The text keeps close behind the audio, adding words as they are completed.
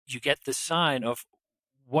you get the sign of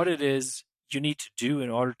what it is you need to do in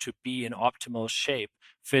order to be in optimal shape,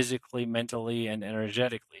 physically, mentally, and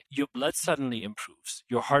energetically. Your blood suddenly improves.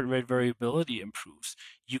 Your heart rate variability improves.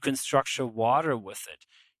 You can structure water with it.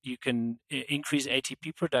 You can increase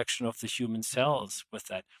ATP production of the human cells with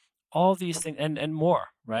that. All these things and more,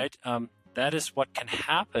 right? That is what can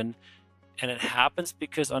happen. And it happens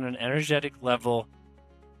because on an energetic level,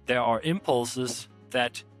 there are impulses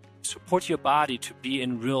that support your body to be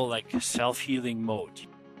in real self-healing mode.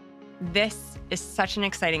 This is such an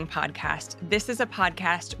exciting podcast. This is a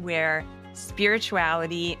podcast where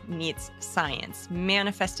spirituality meets science,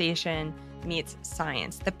 manifestation meets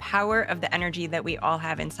science. The power of the energy that we all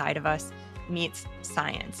have inside of us meets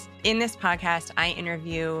science. In this podcast, I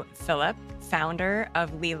interview Philipp, founder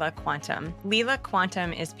of Leela Quantum. Leela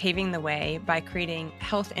Quantum is paving the way by creating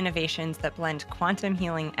health innovations that blend quantum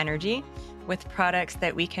healing energy with products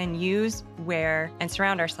that we can use, wear, and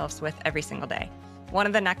surround ourselves with every single day. One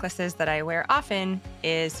of the necklaces that I wear often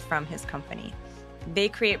is from his company. They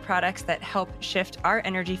create products that help shift our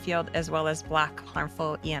energy field as well as block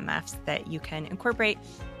harmful EMFs that you can incorporate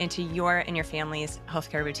into your and your family's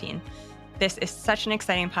healthcare routine. This is such an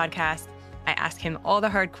exciting podcast. I ask him all the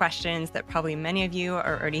hard questions that probably many of you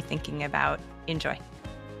are already thinking about. Enjoy.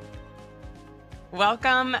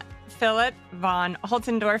 Welcome, Philipp von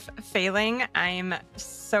Holtzendorff-Fehling. I'm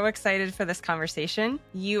so excited for this conversation.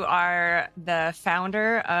 You are the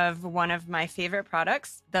founder of one of my favorite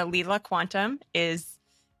products. The Leela Quantum is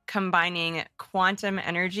combining quantum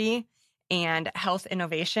energy and health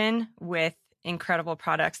innovation with incredible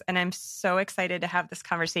products. And I'm so excited to have this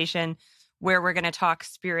conversation where we're going to talk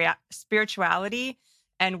spirituality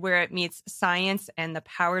and where it meets science and the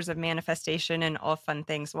powers of manifestation and all fun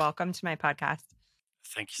things. Welcome to my podcast.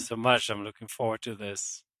 Thank you so much. I'm looking forward to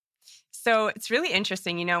this. So it's really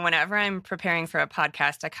interesting. You know, whenever I'm preparing for a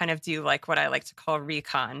podcast, I kind of do like what I like to call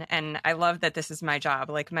recon. And I love that this is my job.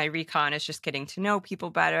 Like my recon is just getting to know people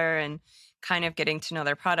better and kind of getting to know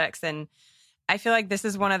their products. And I feel like this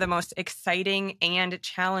is one of the most exciting and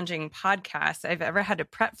challenging podcasts I've ever had to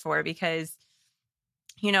prep for because,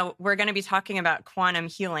 you know, we're going to be talking about quantum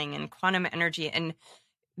healing and quantum energy. And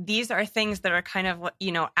these are things that are kind of,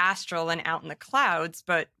 you know, astral and out in the clouds,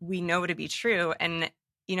 but we know to be true. And,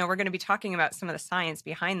 you know, we're going to be talking about some of the science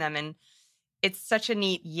behind them. And it's such a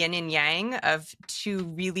neat yin and yang of two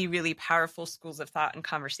really, really powerful schools of thought and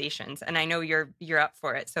conversations. And I know you're up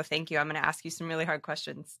for it. So thank you. I'm going to ask you some really hard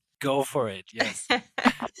questions. Go for it. Yes.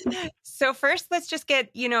 So first, let's just get,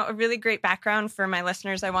 you know, a really great background for my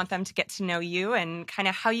listeners. I want them to get to know you and kind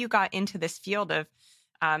of how you got into this field of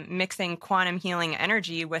mixing quantum healing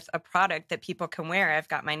energy with a product that people can wear. I've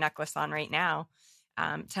got my necklace on right now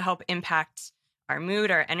to help impact our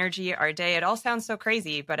mood, our energy, our day. It all sounds so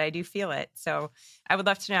crazy, but I do feel it. So I would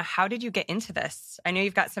love to know, how did you get into this? I know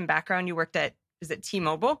you've got some background. You worked at, is it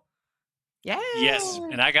T-Mobile? Yeah. Yes,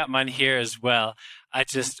 and I got mine here as well. I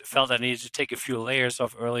just felt I needed to take a few layers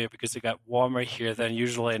off earlier because it got warmer here than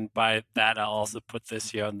usual. And by that, I'll also put this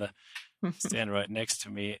here on the stand right next to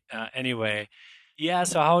me. Anyway, yeah,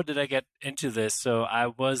 so how did I get into this? So I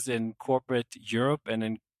was in corporate Europe and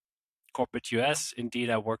in corporate US. Indeed,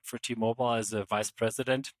 I worked for T-Mobile as a vice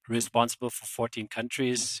president, responsible for 14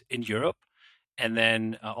 countries in Europe, and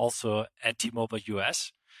then also at T-Mobile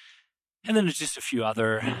US. And then there's just a few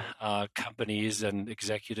other companies and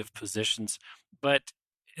executive positions. But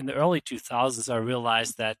in the early 2000s, I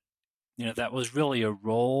realized that, you know, that was really a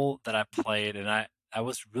role that I played. And I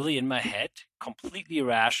was really in my head, completely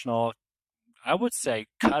irrational, I would say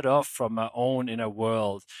cut off from my own inner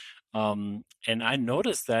world. And I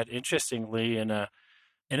noticed that, interestingly, in a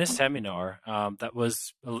seminar it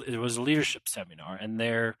was a leadership seminar. And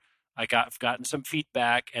there I've gotten some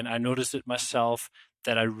feedback, and I noticed it myself,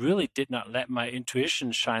 that I really did not let my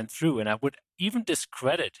intuition shine through. And I would even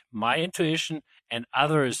discredit my intuition and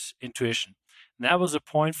others' intuition. And that was a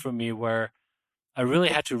point for me where I really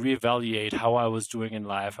had to reevaluate how I was doing in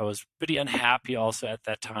life. I was pretty unhappy also at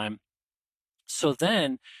that time. So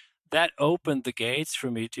then that opened the gates for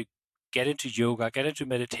me to get into yoga, get into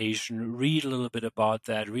meditation, read a little bit about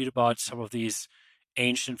that, read about some of these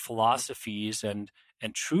ancient philosophies and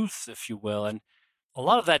truths, if you will. And a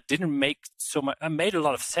lot of that didn't make so much, it made a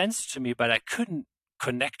lot of sense to me, but I couldn't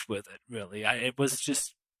connect with it really. It was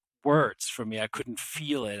just words for me. I couldn't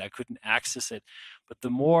feel it. I couldn't access it. But the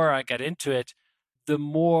more I got into it, the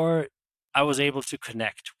more I was able to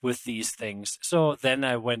connect with these things. So then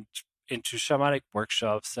I went into shamanic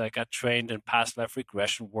workshops. I got trained in past life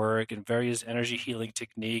regression work and various energy healing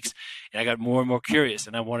techniques. And I got more and more curious,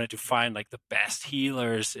 and I wanted to find like the best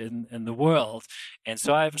healers in the world. And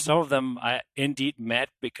so I have some of them I indeed met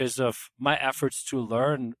because of my efforts to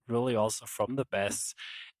learn really also from the best.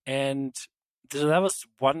 And so that was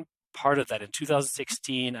one part of that. In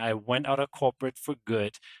 2016, I went out of corporate for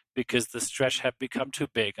good because the stretch had become too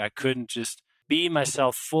big. I couldn't just be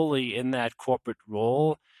myself fully in that corporate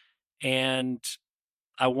role. And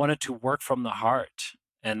I wanted to work from the heart.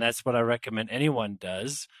 And that's what I recommend anyone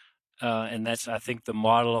does. And that's, I think, the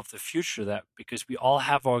model of the future. That because we all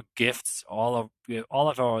have our gifts, all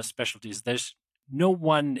of our specialties. There's no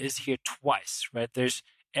one is here twice, right? There's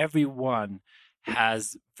everyone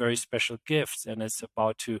has very special gifts, and it's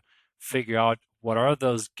about to figure out what are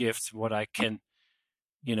those gifts, what I can,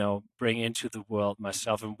 bring into the world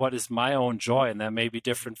myself, and what is my own joy, and that may be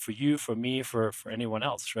different for you, for me, for anyone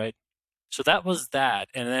else, right? So that was that,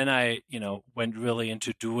 and then I, went really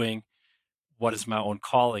into doing what is my own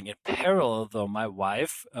calling. In parallel, though, my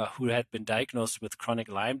wife, who had been diagnosed with chronic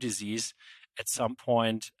Lyme disease at some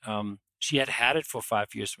point, she had had it for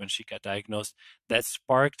 5 years when she got diagnosed. That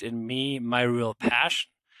sparked in me my real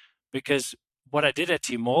passion because what I did at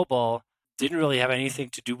T-Mobile didn't really have anything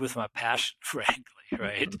to do with my passion, frankly,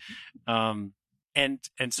 right? Um, and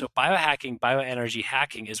so biohacking, bioenergy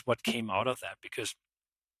hacking is what came out of that because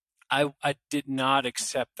I did not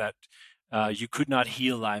accept that you could not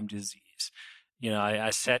heal Lyme disease.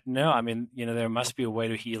 I said, no, I mean, there must be a way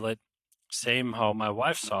to heal it. Same how my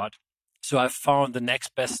wife saw it. So I found the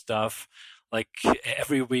next best stuff. Like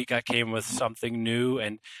every week I came with something new.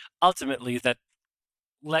 And ultimately that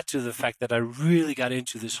led to the fact that I really got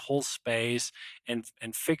into this whole space and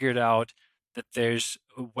figured out that there's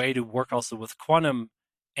a way to work also with quantum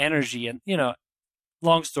energy. And,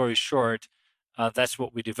 long story short, that's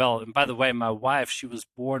what we developed. And by the way, my wife, she was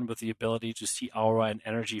born with the ability to see aura and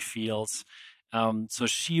energy fields. So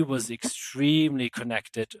she was extremely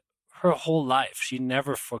connected her whole life. She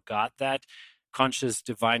never forgot that conscious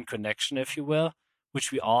divine connection, if you will,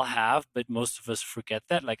 which we all have, but most of us forget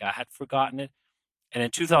that. Like I had forgotten it. And in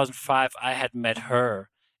 2005, I had met her.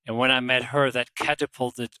 And when I met her, that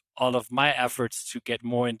catapulted all of my efforts to get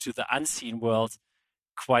more into the unseen world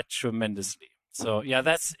quite tremendously. So yeah,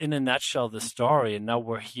 that's in a nutshell the story. And now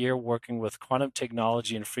we're here working with quantum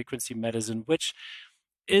technology and frequency medicine, which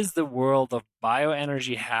is the world of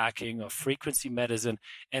bioenergy hacking, of frequency medicine,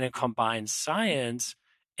 and it combines science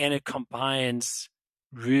and it combines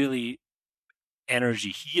really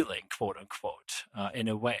energy healing, quote unquote, in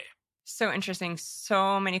a way. So interesting.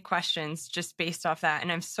 So many questions just based off that.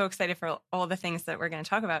 And I'm so excited for all the things that we're going to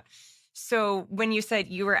talk about. So when you said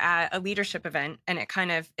you were at a leadership event and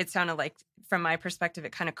it sounded like from my perspective,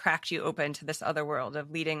 it kind of cracked you open to this other world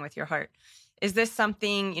of leading with your heart. Is this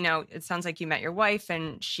something, it sounds like you met your wife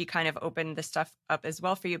and she kind of opened this stuff up as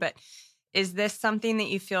well for you, but is this something that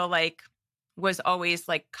you feel like was always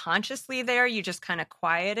like consciously there? You just kind of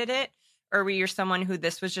quieted it? Or were you someone who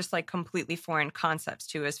this was just like completely foreign concepts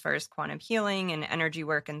to as far as quantum healing and energy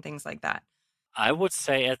work and things like that? I would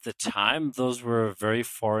say at the time, those were very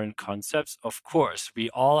foreign concepts. Of course, we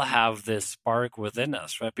all have this spark within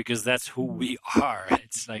us, right? Because that's who we are.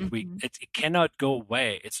 It's like it cannot go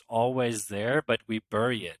away. It's always there, but we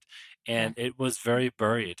bury it. And it was very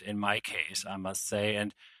buried in my case, I must say.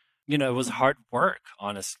 And, it was hard work,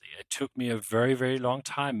 honestly. It took me a very, very long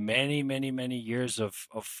time, many, many, many years of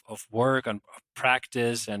work and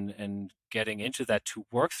practice and getting into that to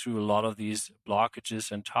work through a lot of these blockages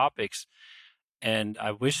and topics. And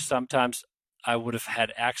I wish sometimes I would have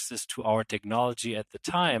had access to our technology at the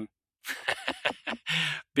time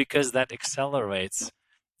because that accelerates,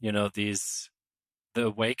 the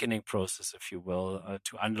awakening process, if you will,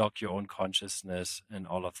 to unlock your own consciousness and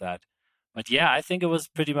all of that. But yeah, I think it was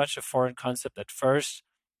pretty much a foreign concept at first,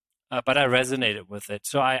 but I resonated with it.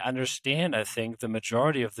 So I understand, I think, the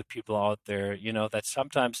majority of the people out there, that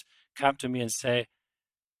sometimes come to me and say,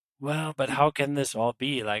 well, but how can this all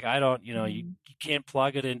be? Like, I don't, you can't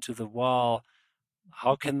plug it into the wall.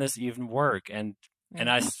 How can this even work? And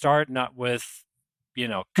I start not with,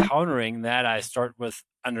 countering that. I start with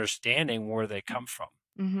understanding where they come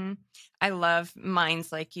from. I love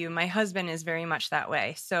minds like you. My husband is very much that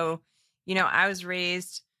way. So, I was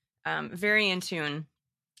raised very in tune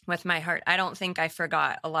with my heart. I don't think I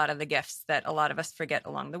forgot a lot of the gifts that a lot of us forget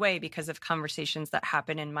along the way because of conversations that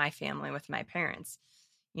happen in my family with my parents.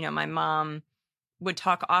 My mom would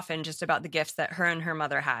talk often just about the gifts that her and her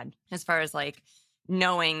mother had as far as like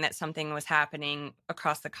knowing that something was happening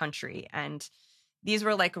across the country. And these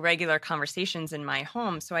were like regular conversations in my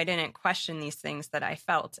home. So I didn't question these things that I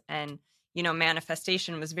felt. And,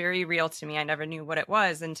 manifestation was very real to me. I never knew what it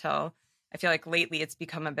was until I feel like lately it's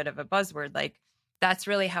become a bit of a buzzword. Like, that's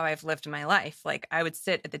really how I've lived my life. Like, I would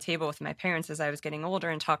sit at the table with my parents as I was getting older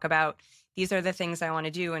and talk about, these are the things I want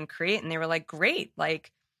to do and create. And they were like, great,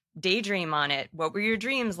 like, daydream on it. What were your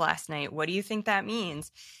dreams last night? What do you think that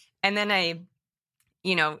means? And then I,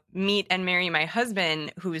 meet and marry my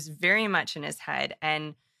husband, who's very much in his head.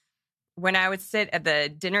 And when I would sit at the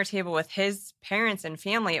dinner table with his parents and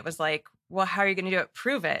family, it was like, well, how are you going to do it?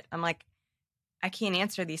 Prove it. I'm like, I can't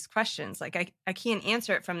answer these questions. Like, I can't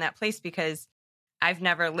answer it from that place because I've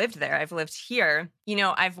never lived there. I've lived here.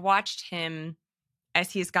 I've watched him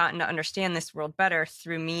as he's gotten to understand this world better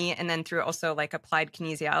through me, and then through also like applied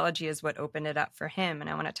kinesiology is what opened it up for him. And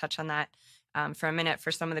I want to touch on that for a minute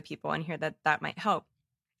for some of the people in here that might help.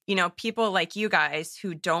 People like you guys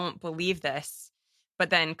who don't believe this, but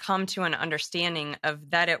then come to an understanding of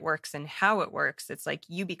that it works and how it works. It's like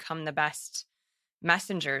you become the best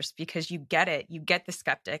messengers because you get it. You get the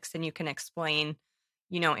skeptics and you can explain,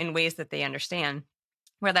 in ways that they understand,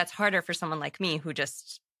 where that's harder for someone like me who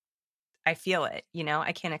just, I feel it,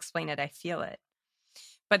 I can't explain it. I feel it.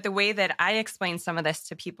 But the way that I explain some of this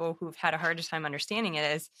to people who've had a harder time understanding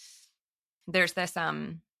it is there's this,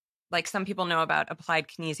 like some people know about applied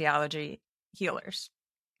kinesiology healers,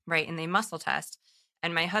 right? And they muscle test.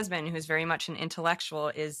 And my husband, who's very much an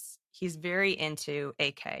intellectual, he's very into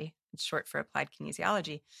AK. It's short for applied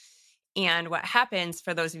kinesiology. And what happens,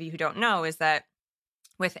 for those of you who don't know, is that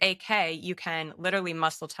with AK, you can literally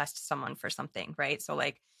muscle test someone for something, right? So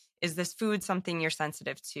like, is this food something you're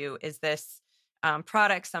sensitive to? Is this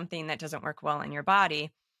product something that doesn't work well in your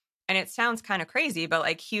body? And it sounds kind of crazy, but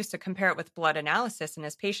like he used to compare it with blood analysis, and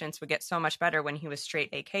his patients would get so much better when he was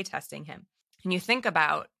straight AK testing him. And you think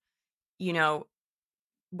about,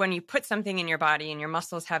 when you put something in your body and your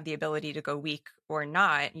muscles have the ability to go weak or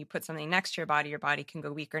not, you put something next to your body can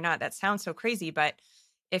go weak or not. That sounds so crazy, but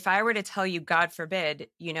if I were to tell you, God forbid,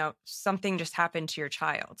 something just happened to your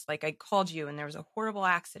child, like I called you and there was a horrible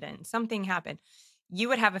accident, something happened, you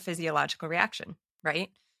would have a physiological reaction, right?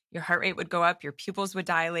 Your heart rate would go up, your pupils would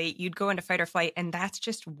dilate, you'd go into fight or flight. And that's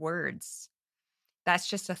just words. That's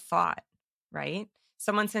just a thought, right?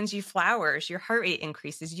 Someone sends you flowers, your heart rate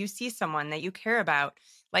increases. You see someone that you care about.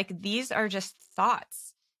 Like, these are just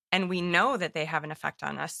thoughts, and we know that they have an effect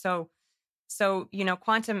on us. So,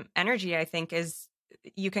 quantum energy, I think, is,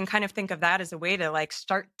 you can kind of think of that as a way to like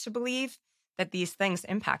start to believe that these things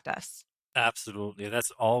impact us. Absolutely.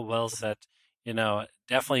 That's all well said.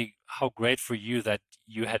 Definitely how great for you that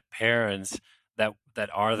you had parents that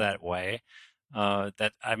are that way.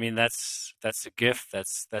 That's a gift.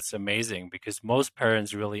 That's amazing, because most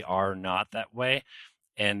parents really are not that way.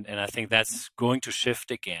 And I think that's going to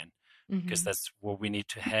shift again, because Mm-hmm. that's where we need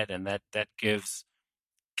to head. And that gives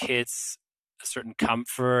kids a certain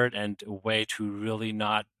comfort and a way to really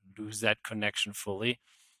not lose that connection fully.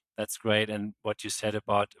 That's great. And what you said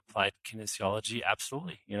about applied kinesiology,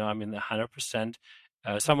 absolutely. 100%.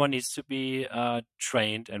 Someone needs to be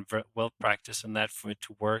trained and well practiced in that for it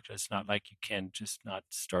to work. It's not like you can just not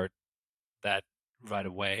start that right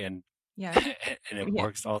away and Yeah. and it Yeah.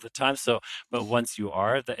 works all the time. So, but once you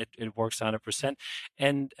are, that it works 100%.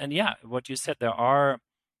 And yeah, what you said, there are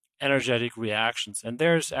energetic reactions, and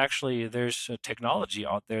there's a technology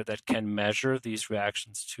out there that can measure these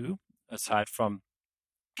reactions too, aside from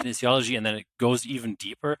kinesiology, and then it goes even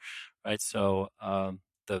deeper, right? So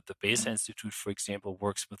the Base Institute, for example,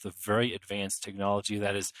 works with a very advanced technology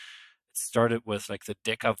that is, it started with like the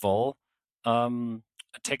Decavol um,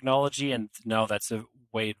 technology, and now that's a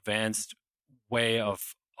way advanced way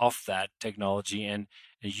of that technology, and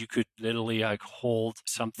you could literally like hold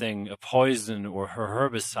something, a poison or a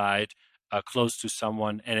herbicide, close to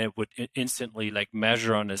someone, and it would instantly like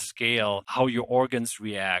measure on a scale how your organs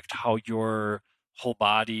react, how your whole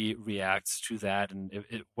body reacts to that, and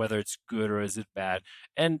whether it's good or is it bad.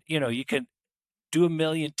 And you can do a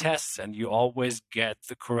million tests and you always get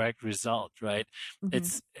the correct result, right?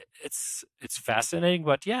 Mm-hmm. It's fascinating,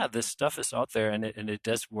 but yeah, this stuff is out there, and it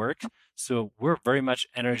does work. So we're very much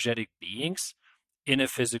energetic beings in a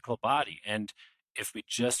physical body, and if we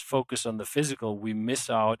just focus on the physical, we miss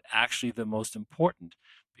out actually the most important,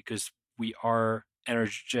 because we are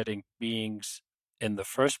energetic beings in the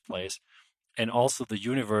first place. And also the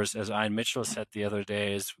universe, as Ian Mitchell said the other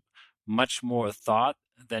day, is much more a thought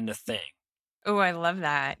than a thing. Oh, I love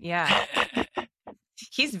that. Yeah.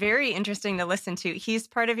 He's very interesting to listen to. He's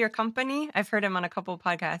part of your company. I've heard him on a couple of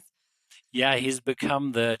podcasts. Yeah, he's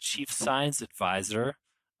become the chief science advisor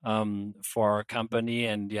for our company.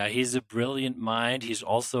 And yeah, he's a brilliant mind. He's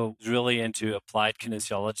also really into applied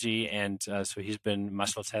kinesiology. And so he's been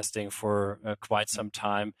muscle testing for quite some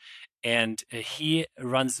time. And he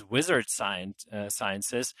runs Wizard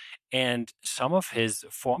Sciences. And some of his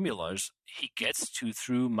formulas he gets to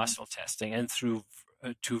through muscle testing and through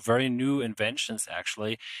to very new inventions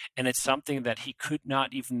actually, and it's something that he could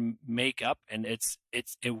not even make up, and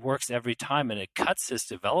it works every time, and it cuts his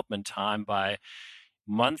development time by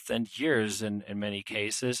months and years in many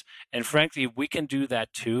cases. And frankly, we can do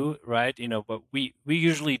that too, right? But we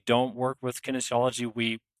usually don't work with kinesiology.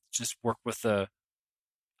 We just work with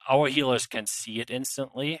our healers can see it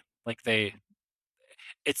instantly. Like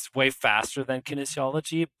it's way faster than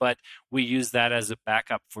kinesiology, but we use that as a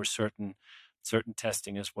backup for certain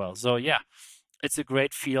testing as well. So yeah, it's a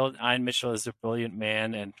great field. Ian Mitchell is a brilliant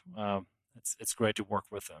man, and it's great to work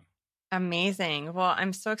with him. Amazing. Well,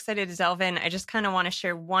 I'm so excited to delve in. I just kind of want to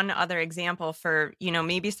share one other example for,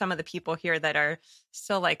 maybe some of the people here that are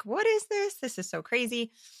still like, what is this? This is so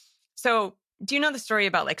crazy. So, do you know the story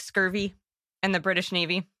about like scurvy and the British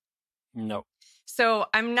Navy? No. So,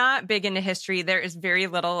 I'm not big into history. There is very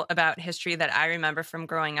little about history that I remember from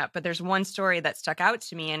growing up, but there's one story that stuck out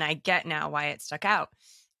to me, and I get now why it stuck out.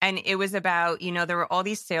 And it was about, there were all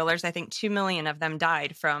these sailors, I think 2 million of them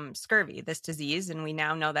died from scurvy, this disease. And we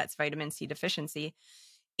now know that's vitamin C deficiency.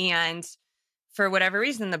 And for whatever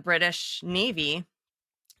reason, the British Navy,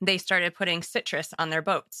 they started putting citrus on their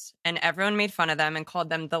boats, and everyone made fun of them and called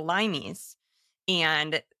them the limeys.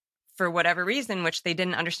 And for whatever reason, which they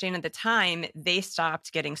didn't understand at the time, they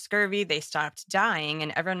stopped getting scurvy, they stopped dying,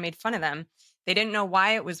 and everyone made fun of them. They didn't know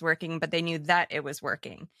why it was working, but they knew that it was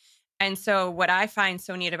working. And so what I find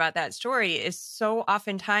so neat about that story is so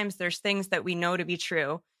oftentimes there's things that we know to be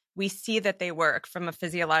true. We see that they work from a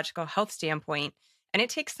physiological health standpoint, and it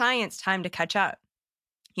takes science time to catch up.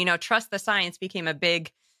 Trust the science became a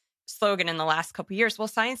big slogan in the last couple of years. Well,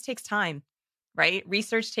 science takes time, right?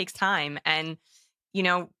 Research takes time. And,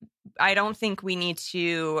 I don't think we need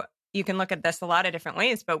to, you can look at this a lot of different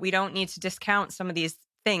ways, but we don't need to discount some of these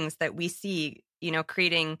things that we see,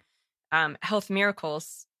 creating health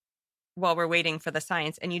miracles while we're waiting for the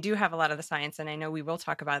science. And you do have a lot of the science, and I know we will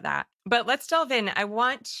talk about that. But let's delve in. I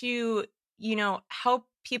want to, help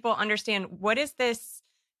people understand, what is this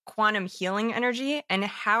quantum healing energy and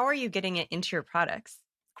how are you getting it into your products?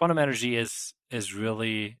 Quantum energy is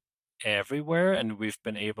really everywhere, and we've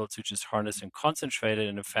been able to just harness and concentrate it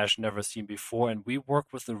in a fashion never seen before. And we work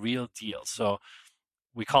with the real deal. So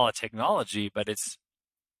we call it technology, but it's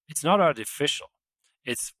not artificial.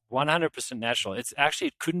 It's 100% natural. It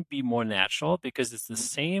couldn't be more natural because it's the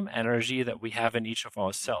same energy that we have in each of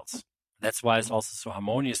our cells. That's why it's also so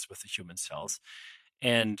harmonious with the human cells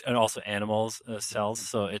and also animals' cells.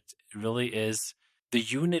 So it really is the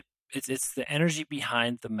unit. It's the energy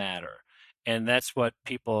behind the matter. And that's what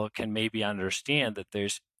people can maybe understand, that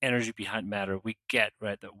there's energy behind matter. We get,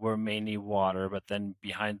 right, that we're mainly water, but then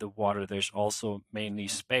behind the water, there's also mainly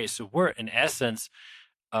space. So we're, in essence,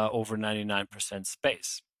 over 99%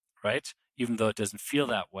 space, right? Even though it doesn't feel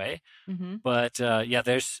that way. Mm-hmm. But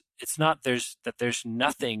there's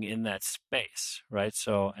nothing in that space, right?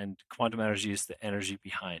 So, and quantum energy is the energy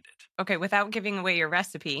behind it. Okay, without giving away your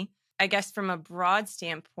recipe, I guess from a broad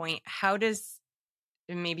standpoint,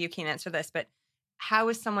 maybe you can't answer this, but how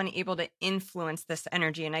is someone able to influence this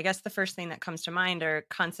energy? And I guess the first thing that comes to mind are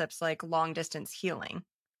concepts like long distance healing,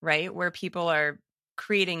 right? Where people are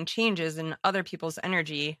creating changes in other people's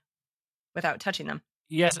energy without touching them.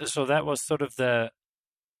 Yes, so that was sort of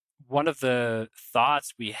one of the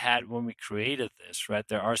thoughts we had when we created this, right?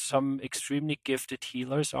 There are some extremely gifted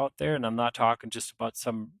healers out there, and I'm not talking just about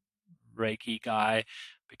some Reiki guy,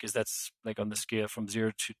 because that's like on the scale from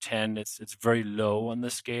 0 to 10, it's very low on the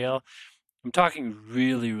scale. I'm talking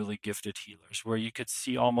really, really gifted healers where you could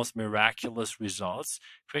see almost miraculous results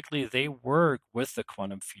quickly. They work with the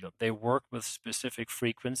quantum field. They work with specific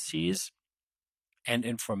frequencies and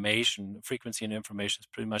information. Frequency and information is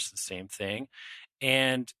pretty much the same thing.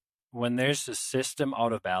 And when there's a system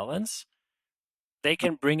out of balance, they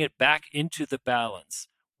can bring it back into the balance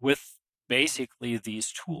with basically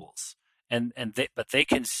these tools. But they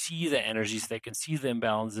can see the energies, they can see the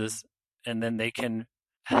imbalances, and then they can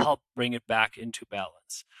help bring it back into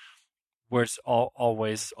balance. Where it's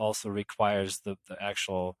always also requires the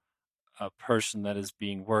actual person that is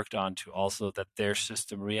being worked on to also that their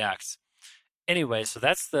system reacts. Anyway, so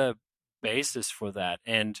that's the basis for that.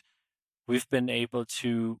 And we've been able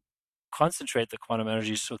to concentrate the quantum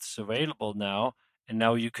energy so it's available now. And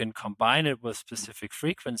now you can combine it with specific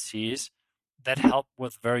frequencies that help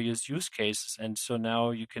with various use cases. And so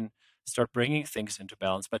now you can start bringing things into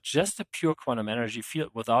balance. But just the pure quantum energy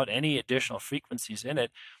field without any additional frequencies in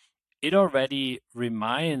it, it already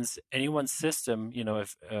reminds anyone's system,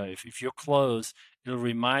 if you're close, it'll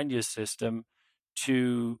remind your system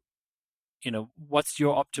to, what's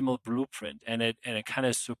your optimal blueprint, and it kind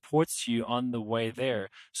of supports you on the way there.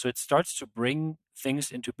 So it starts to bring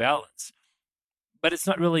things into balance. But it's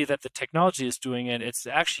not really that the technology is doing it, it's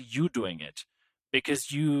actually you doing it,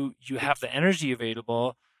 because you have the energy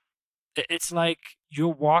available. It's like you're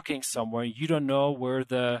walking somewhere, you don't know where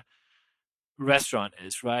the restaurant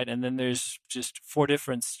is, right? And then there's just four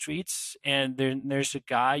different streets, and then there's a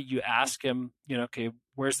guy, you ask him, okay,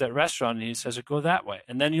 where's that restaurant? And he says, go that way.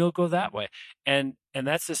 And then you'll go that way. And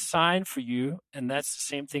that's a sign for you. And that's the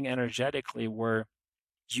same thing energetically, where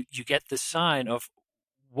you get the sign of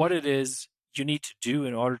what it is you need to do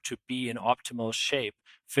in order to be in optimal shape,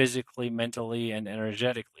 physically, mentally, and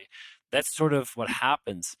energetically. That's sort of what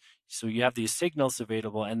happens. So you have these signals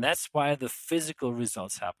available, and that's why the physical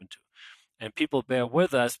results happen too. And people bear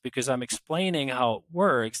with us because I'm explaining how it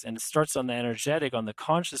works, and it starts on the energetic, on the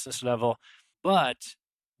consciousness level. But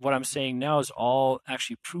what I'm saying now is all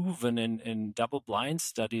actually proven in double-blind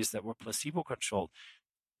studies that were placebo-controlled.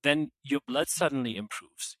 Then your blood suddenly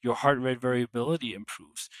improves. Your heart rate variability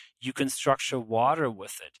improves. You can structure water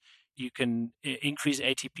with it. You can increase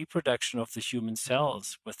ATP production of the human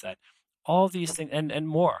cells with that. All these things and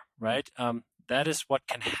more, right? That is what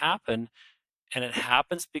can happen. And it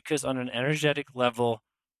happens because on an energetic level,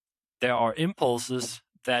 there are impulses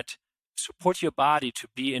that support your body to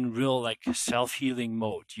be in real like self-healing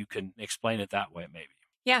mode. You can explain it that way, maybe.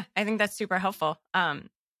 Yeah, I think that's super helpful.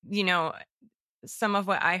 You know, some of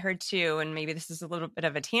what I heard too, and maybe this is a little bit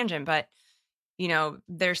of a tangent, but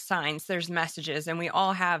there's signs, there's messages, and we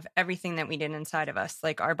all have everything that we did inside of us.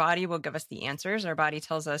 Like our body will give us the answers. Our body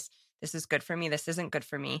tells us this is good for me, this isn't good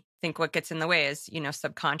for me. I think what gets in the way is,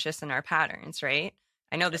 subconscious and our patterns, right?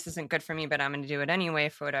 I know this isn't good for me, but I'm going to do it anyway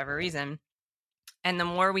for whatever reason. And the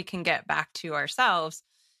more we can get back to ourselves,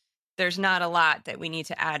 there's not a lot that we need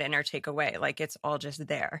to add in or take away. Like it's all just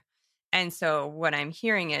there. And so what I'm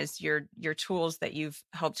hearing is your tools that you've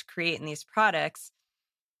helped create in these products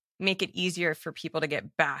make it easier for people to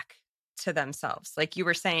get back to themselves. Like you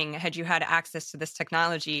were saying, had you had access to this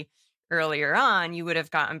technology earlier on, you would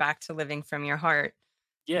have gotten back to living from your heart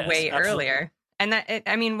Yes, way absolutely. earlier.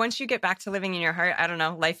 And once you get back to living in your heart, I don't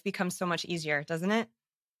know, life becomes so much easier, doesn't it?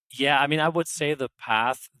 Yeah, I mean, I would say the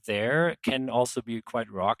path there can also be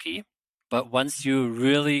quite rocky. But once you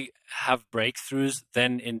really have breakthroughs,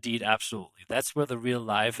 then indeed, absolutely. That's where the real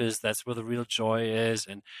life is. That's where the real joy is,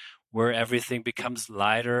 and where everything becomes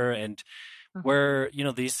lighter, and where,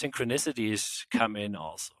 these synchronicities come in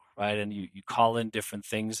also, right? And you call in different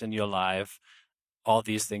things in your life. All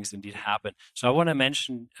these things indeed happen. So I want to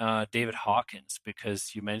mention David Hawkins,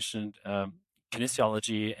 because you mentioned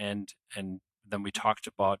kinesiology, and then we talked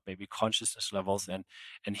about maybe consciousness levels,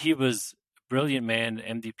 and he was a brilliant man,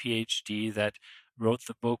 MD PhD, that wrote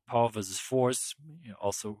the book Power versus Force. He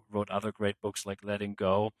also wrote other great books like Letting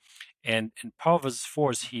Go, and in Power versus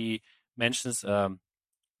Force he mentions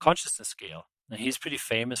consciousness scale. And he's pretty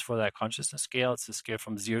famous for that consciousness scale. It's a scale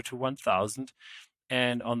from 0 to 1,000.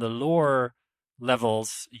 And on the lower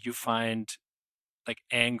levels, you find like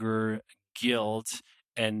anger, guilt,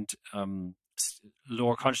 and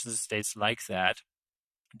lower consciousness states like that,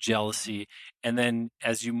 jealousy. And then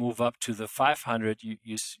as you move up to the 500,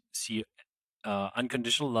 you see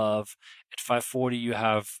unconditional love. At 540, you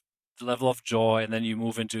have the level of joy, and then you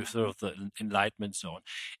move into sort of the enlightenment zone.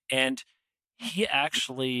 And he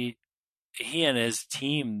actually, he and his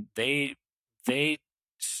team, they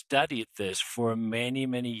studied this for many,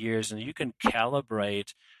 many years, and you can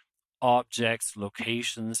calibrate objects,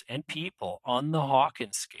 locations, and people on the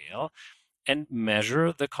Hawkins scale and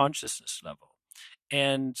measure the consciousness level.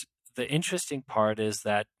 And the interesting part is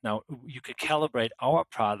that now you could calibrate our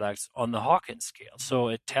products on the Hawkins scale. So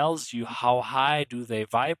it tells you how high do they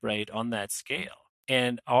vibrate on that scale.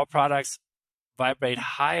 And our products vibrate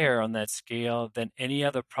higher on that scale than any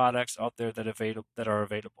other products out there that are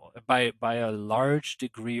available by a large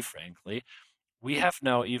degree. Frankly, we have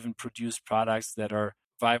now even produced products that are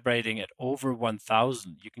vibrating at over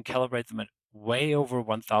 1,000. You can calibrate them at way over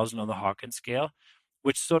 1,000 on the Hawkins scale,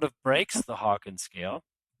 which sort of breaks the Hawkins scale.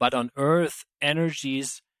 But on Earth,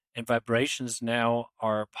 energies and vibrations now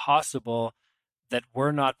are possible that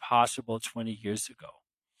were not possible 20 years ago.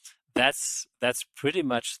 That's pretty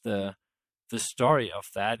much the story of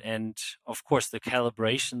that. And of course, the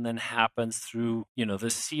calibration then happens through, the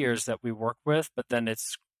seers that we work with, but then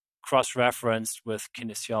it's cross-referenced with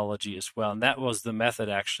kinesiology as well. And that was the method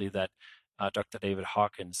actually that Dr. David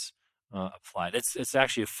Hawkins applied. It's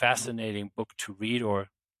actually a fascinating book to read or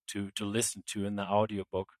to listen to in the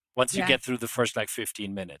audiobook once you Yeah. get through the first like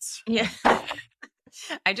 15 minutes. Yeah.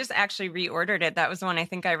 I just actually reordered it. That was one I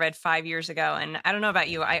think I read 5 years ago. And I don't know about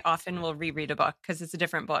you. I often will reread a book because it's a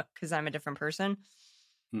different book because I'm a different person.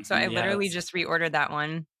 So I Yeah, literally just reordered that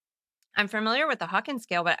one. I'm familiar with the Hawkins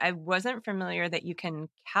scale, but I wasn't familiar that you can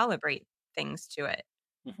calibrate things to it.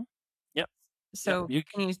 mhm. Yep, yep. So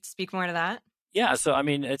can you speak more to that? Yeah. So I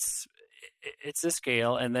mean, it's a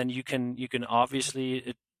scale, and then you can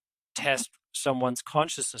obviously test someone's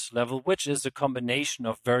consciousness level, which is a combination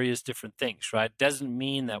of various different things, right? Doesn't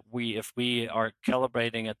mean that if we are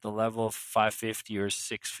calibrating at the level of 550 or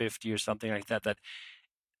 650 or something like that,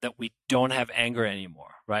 that we don't have anger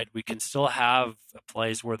anymore, right? We can still have a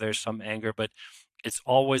place where there's some anger, but it's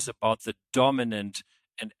always about the dominant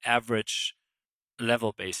and average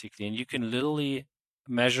level, basically. And you can literally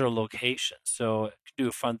measure location. So you can do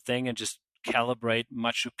a fun thing and just calibrate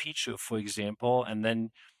Machu Picchu, for example, and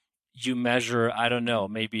then you measure, I don't know,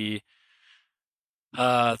 maybe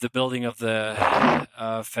the building of the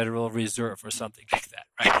Federal Reserve or something like that,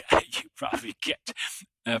 right? You probably get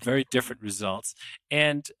very different results,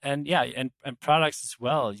 and yeah, and products as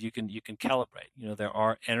well. You can calibrate. There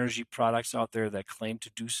are energy products out there that claim to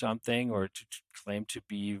do something or to claim to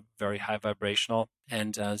be very high vibrational,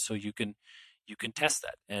 and so you can test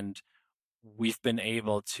that. And we've been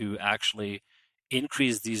able to actually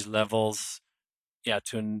increase these levels, yeah,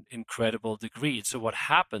 to an incredible degree. So what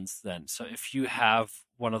happens then? So if you have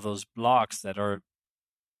one of those blocks that are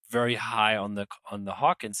very high on the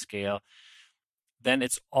Hawkins scale, then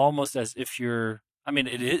it's almost as if you're, I mean,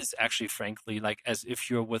 it is actually, frankly, like as if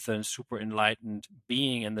you're with a super enlightened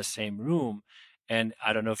being in the same room. And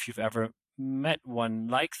I don't know if you've ever met one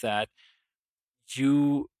like that.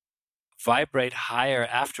 You vibrate higher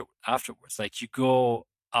afterwards. Like you go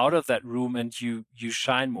out of that room and you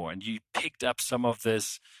shine more, and you picked up some of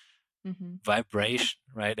this Mm-hmm. vibration,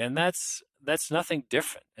 right? And that's nothing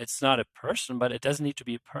different. It's not a person, but it doesn't need to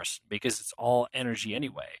be a person because it's all energy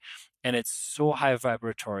anyway. And it's so high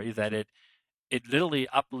vibratory that it literally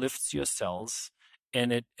uplifts your cells,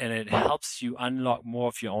 and it helps you unlock more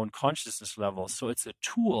of your own consciousness level. So it's a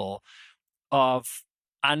tool of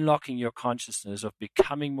unlocking your consciousness, of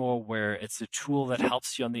becoming more aware. It's a tool that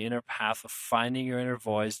helps you on the inner path of finding your inner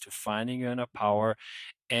voice, to finding your inner power,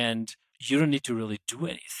 and you don't need to really do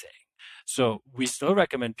anything. So we still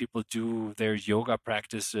recommend people do their yoga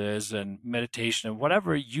practices and meditation and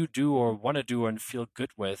whatever you do or want to do and feel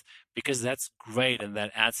good with, because that's great and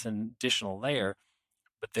that adds an additional layer.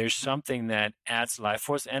 But there's something that adds life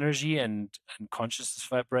force energy and consciousness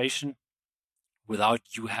vibration without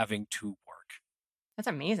you having to work. That's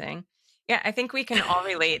amazing. Yeah, I think we can all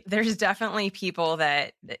relate. There's definitely people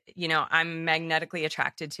that, I'm magnetically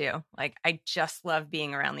attracted to. Like, I just love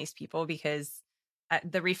being around these people because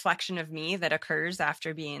the reflection of me that occurs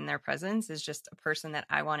after being in their presence is just a person that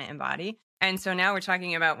I want to embody. And so now we're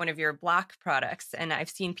talking about one of your block products. And I've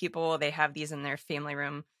seen people, they have these in their family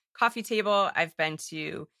room coffee table. I've been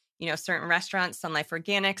to, certain restaurants, Sun Life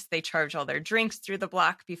Organics, they charge all their drinks through the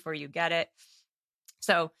block before you get it.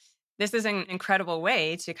 So this is an incredible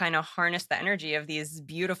way to kind of harness the energy of these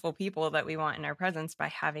beautiful people that we want in our presence by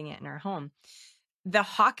having it in our home. The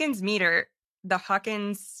Hawkins meter, the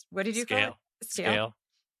Hawkins, what did you call it? Scale.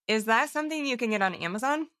 Is that something you can get on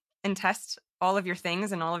Amazon and test all of your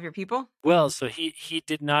things and all of your people? Well, so he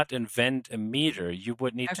did not invent a meter. You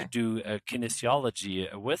would need to Okay. do a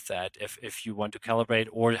kinesiology with that if you want to calibrate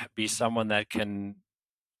or be someone that can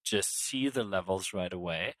just see the levels right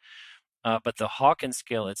away. But the Hawkins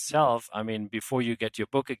scale itself, I mean, before you get your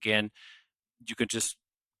book again, you could just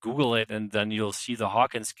Google it and then you'll see the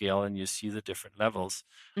Hawkins scale and you see the different levels.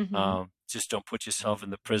 Mm-hmm. Just don't put yourself in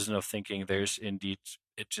the prison of thinking there's indeed,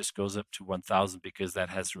 it just goes up to 1,000, because that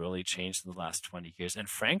has really changed in the last 20 years. And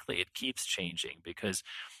frankly, it keeps changing because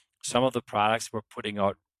some of the products we're putting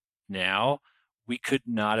out now, we could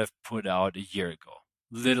not have put out a year ago.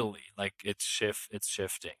 Literally, like it's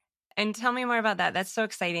shifting. And tell me more about that. That's so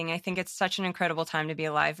exciting. I think it's such an incredible time to be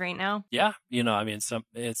alive right now. Yeah, I mean,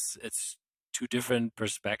 it's two different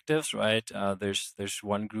perspectives, right? There's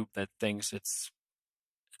one group that thinks it's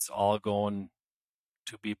all going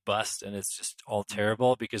to be bust and it's just all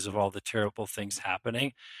terrible because of all the terrible things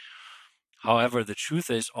happening. However, the truth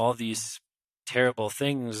is all these terrible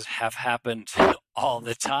things have happened all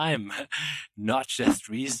the time, not just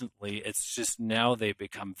recently. It's just now they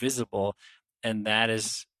become visible, and that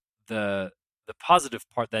is the positive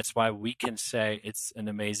part. That's why we can say it's an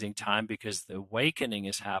amazing time, because the awakening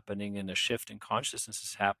is happening and a shift in consciousness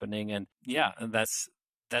is happening. And yeah, and that's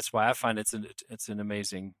why I find it's an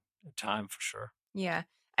amazing time for sure. Yeah.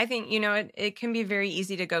 I think, it can be very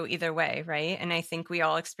easy to go either way, right? And I think we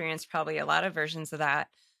all experienced probably a lot of versions of that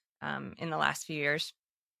in the last few years.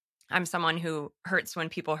 I'm someone who hurts when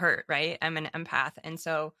people hurt, right? I'm an empath. And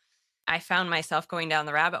so I found myself going down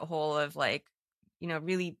the rabbit hole of like,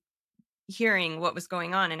 really hearing what was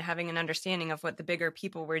going on and having an understanding of what the bigger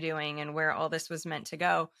people were doing and where all this was meant to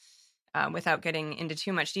go without getting into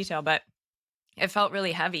too much detail. But it felt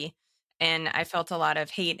really heavy. And I felt a lot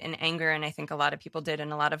of hate and anger. And I think a lot of people did,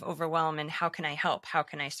 and a lot of overwhelm. And how can I help? How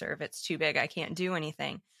can I serve? It's too big. I can't do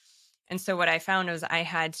anything. And so what I found was I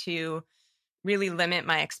had to really limit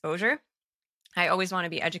my exposure. I always want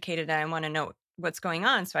to be educated and I want to know what's going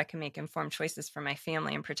on so I can make informed choices for my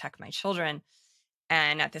family and protect my children.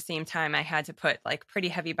 And at the same time, I had to put like pretty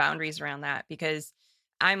heavy boundaries around that because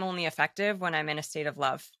I'm only effective when I'm in a state of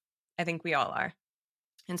love. I think we all are.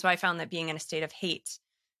 And so I found that being in a state of hate,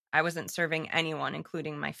 I wasn't serving anyone,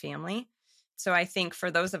 including my family. So I think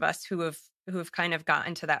for those of us who have kind of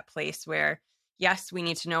gotten to that place where, yes, we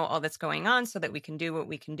need to know all that's going on so that we can do what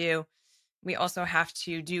we can do. We also have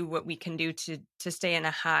to do what we can do to stay in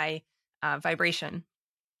a high vibration.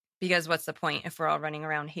 Because what's the point if we're all running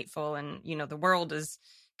around hateful and, the world is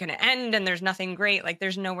going to end and there's nothing great? Like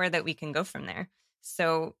there's nowhere that we can go from there.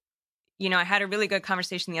 So, I had a really good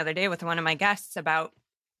conversation the other day with one of my guests about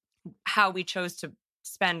how we chose to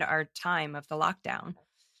spend our time of the lockdown.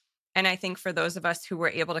 And I think for those of us who were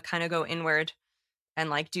able to kind of go inward and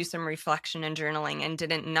like do some reflection and journaling and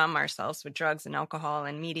didn't numb ourselves with drugs and alcohol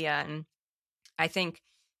and media, and I think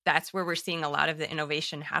that's where we're seeing a lot of the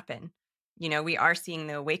innovation happen. We are seeing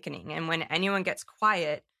the awakening. And when anyone gets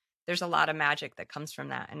quiet, there's a lot of magic that comes from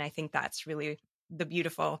that. And I think that's really the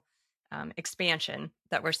beautiful expansion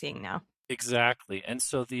that we're seeing now. Exactly. And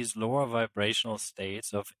so these lower vibrational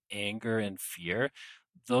states of anger and fear,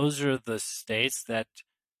 those are the states that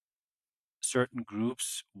certain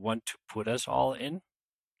groups want to put us all in,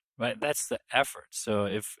 right? That's the effort. So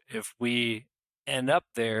if we end up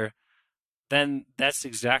there, then that's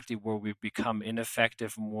exactly where we become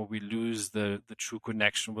ineffective and where we lose the true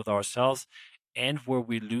connection with ourselves, and where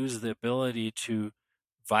we lose the ability to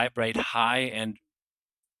vibrate high and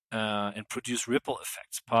produce ripple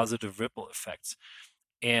effects, positive ripple effects.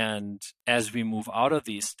 And as we move out of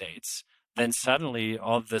these states, then suddenly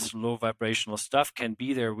all this low vibrational stuff can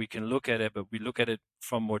be there. We can look at it, but we look at it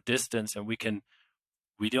from more distance, and we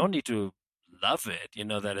don't need to love it,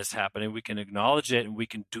 that is happening. We can acknowledge it and we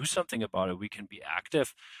can do something about it. We can be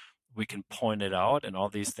active. We can point it out and all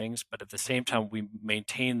these things. But at the same time, we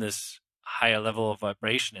maintain this higher level of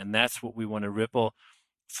vibration. And that's what we want to ripple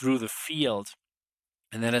through the field.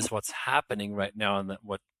 And that is what's happening right now. And that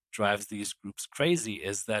what drives these groups crazy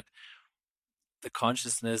is that the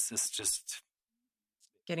consciousness is just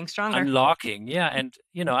Getting stronger. unlocking. Yeah. And,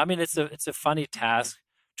 it's a funny task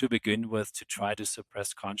to begin with, to try to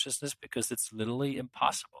suppress consciousness, because it's literally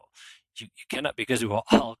impossible. You cannot, because we're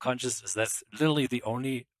all consciousness. That's literally the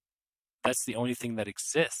only thing that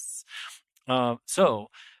exists. So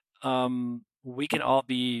we can all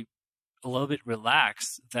be a little bit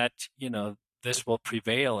relaxed that, this will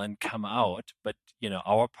prevail and come out. But,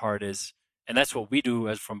 our part is, and that's what we do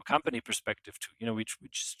as from a company perspective too. We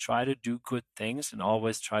just try to do good things and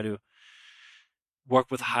always try to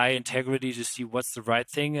work with high integrity to see what's the right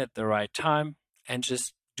thing at the right time, and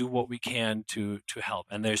just do what we can to help.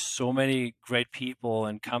 And there's so many great people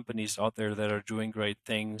and companies out there that are doing great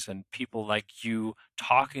things, and people like you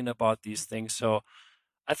talking about these things. So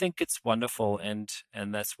I think it's wonderful, and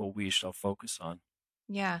that's what we shall focus on.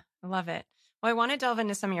 Yeah, I love it. Well, I want to delve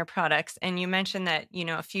into some of your products. And you mentioned that,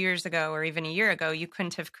 a few years ago or even a year ago, you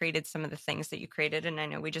couldn't have created some of the things that you created. And I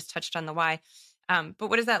know we just touched on the why. But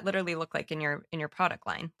what does that literally look like in your product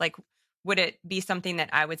line? Like, would it be something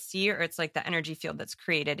that I would see, or it's like the energy field that's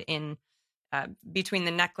created in between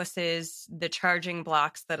the necklaces, the charging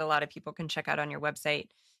blocks that a lot of people can check out on your website,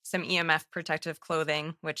 some EMF protective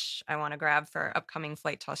clothing, which I want to grab for upcoming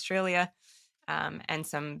flight to Australia, and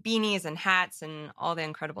some beanies and hats and all the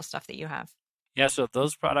incredible stuff that you have? Yeah, so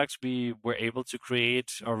those products we were able to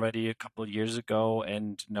create already a couple of years ago,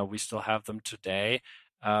 and we still have them today.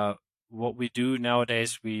 What we do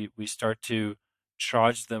nowadays, we start to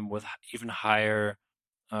charge them with even higher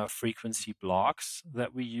frequency blocks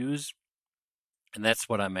that we use. And that's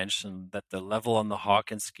what I mentioned, that the level on the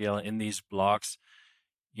Hawkins scale in these blocks,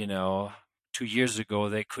 2 years ago,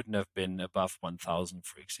 they couldn't have been above 1,000,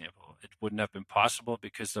 for example. It wouldn't have been possible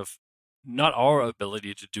because of not our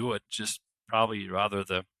ability to do it, just probably rather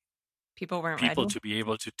the People weren't people ready. to be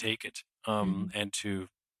able to take it, Hmm. and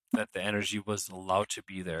that the energy was allowed to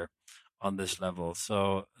be there on this level.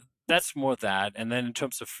 So that's more that. And then in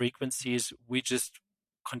terms of frequencies, we just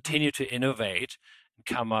continue to innovate and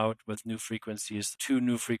come out with new frequencies. Two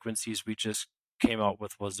new frequencies we just came out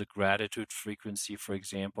with was a gratitude frequency, for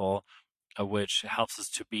example, which helps us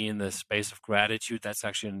to be in the space of gratitude. That's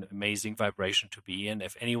actually an amazing vibration to be in.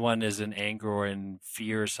 If anyone is in anger or in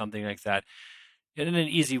fear or something like that, in an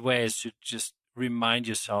easy way is to just remind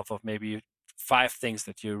yourself of maybe 5 things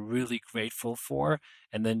that you're really grateful for,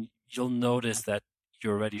 and then you'll notice that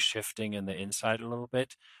you're already shifting in the inside a little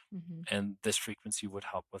bit. Mm-hmm. And this frequency would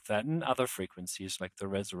help with that, and other frequencies like the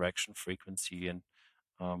resurrection frequency. And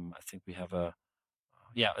I think we have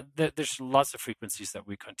there's lots of frequencies that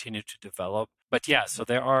we continue to develop. But yeah, so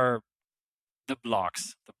there are the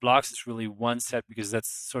blocks. The blocks is really one set because that's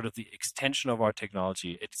sort of the extension of our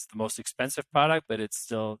technology. It's the most expensive product, but it's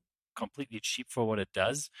still completely cheap for what it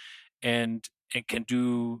does. And it can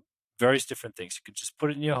do various different things. You can just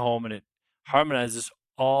put it in your home and it harmonizes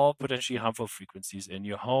all potentially harmful frequencies in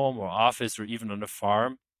your home or office or even on a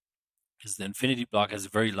farm. Because the infinity block has a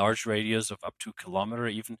very large radius of up to a kilometer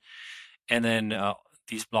even. And then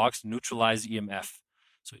these blocks neutralize EMF.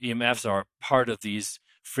 So EMFs are part of these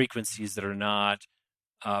frequencies that are not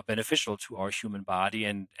beneficial to our human body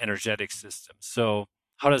and energetic system. So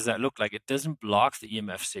how does that look like? It doesn't block the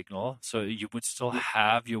EMF signal. So you would still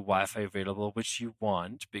have your Wi-Fi available, which you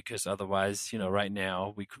want, because otherwise, right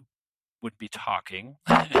now would be talking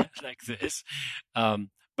like this.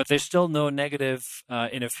 But there's still no negative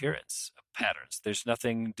interference patterns. There's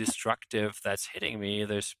nothing destructive that's hitting me.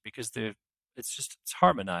 It's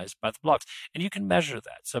harmonized by the blocks, and you can measure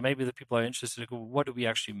that. So maybe the people are interested. Go, what do we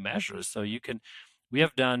actually measure? So we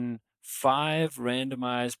have done 5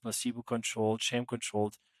 randomized, placebo-controlled,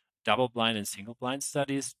 sham-controlled, double-blind and single-blind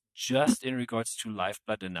studies just in regards to live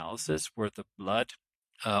blood analysis, where the blood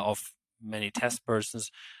of many test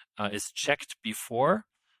persons is checked before,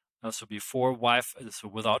 so before Wi-Fi, so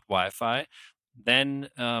without Wi-Fi. Then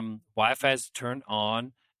Wi-Fi is turned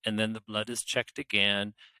on, and then the blood is checked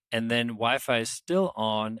again, and then Wi-Fi is still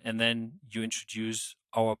on, and then you introduce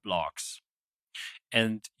our blocks,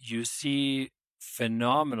 and you see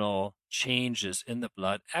phenomenal changes in the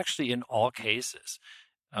blood, actually in all cases.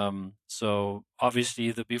 So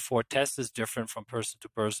obviously the before test is different from person to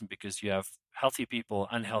person because you have healthy people,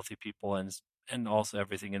 unhealthy people, and also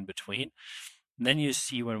everything in between. And then you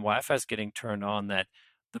see when Wi-Fi is getting turned on that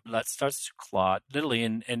the blood starts to clot. Literally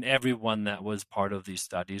in everyone that was part of these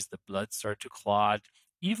studies, the blood started to clot,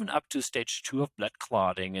 even up to stage 2 of blood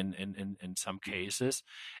clotting in some cases.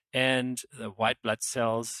 And the white blood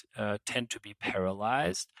cells tend to be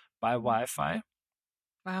paralyzed by Wi-Fi.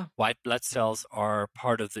 Wow. White blood cells are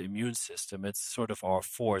part of the immune system. It's sort of our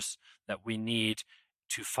force that we need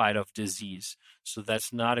to fight off disease. So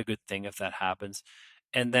that's not a good thing if that happens.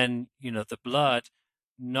 And then, the blood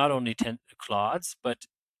not only clots, but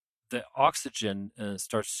the oxygen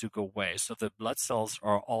starts to go away. So the blood cells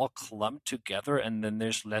are all clumped together, and then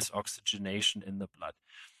there's less oxygenation in the blood.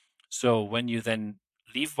 So when you then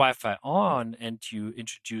leave Wi-Fi on and you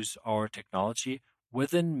introduce our technology,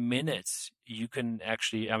 within minutes, you can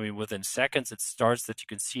actually, within seconds, it starts that you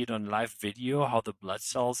can see it on live video, how the blood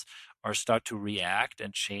cells start to react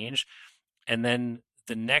and change. And then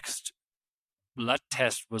the next blood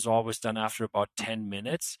test was always done after about 10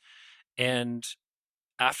 minutes. And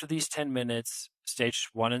after these 10 minutes, stage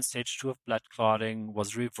 1 and stage 2 of blood clotting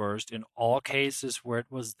was reversed in all cases where it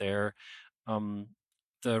was there.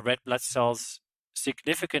 The red blood cells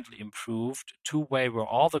significantly improved to a way where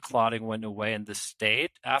all the clotting went away, and the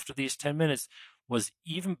state after these 10 minutes was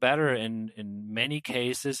even better in many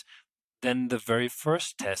cases than the very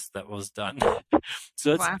first test that was done.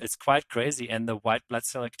 So Wow. it's quite crazy. And the white blood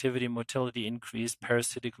cell activity and motility increased,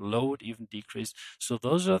 parasitic load even decreased. So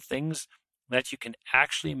those are things that you can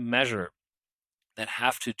actually measure that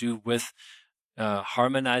have to do with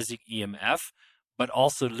harmonizing EMF, but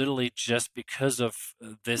also literally just because of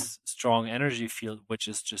this strong energy field, which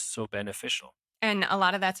is just so beneficial. And a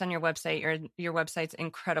lot of that's on your website. Your website's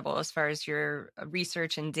incredible as far as your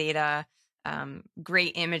research and data.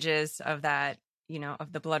 Great images of that,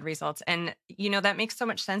 of the blood results. And, that makes so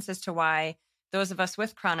much sense as to why those of us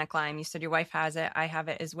with chronic Lyme, you said your wife has it, I have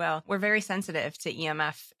it as well. We're very sensitive to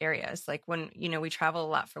EMF areas. Like when, we travel a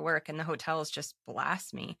lot for work and the hotels just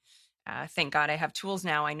blast me. Thank God I have tools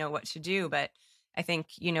now. I know what to do, but I think,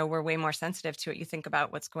 we're way more sensitive to it. You think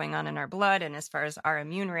about what's going on in our blood and as far as our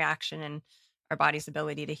immune reaction and our body's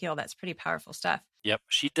ability to heal. That's pretty powerful stuff. Yep.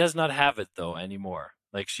 She does not have it though anymore.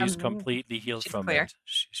 Like she's completely healed She's from clear. it.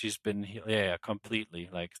 She's been healed. Yeah, completely.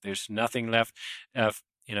 Like there's nothing left.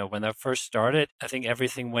 When I first started, I think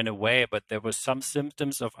everything went away, but there was some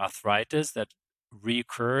symptoms of arthritis that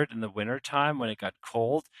reoccurred in the wintertime when it got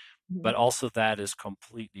cold, Mhm. but also that is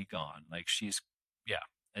completely gone. Like yeah,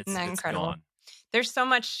 Isn't that it's incredible? gone. There's so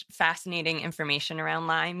much fascinating information around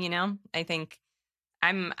Lyme, you know? I think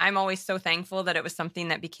I'm always so thankful that it was something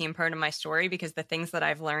that became part of my story, because the things that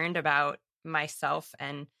I've learned about myself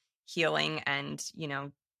and healing and,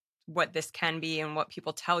 what this can be and what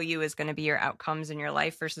people tell you is going to be your outcomes in your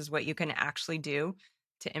life versus what you can actually do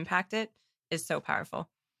to impact it is so powerful.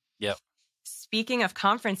 Yep. Speaking of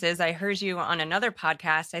conferences, I heard you on another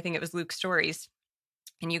podcast. I think it was Luke Stories,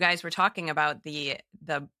 and you guys were talking about the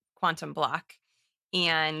quantum block,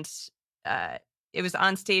 and uh, it was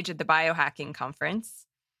on stage at the biohacking conference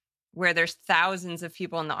where there's thousands of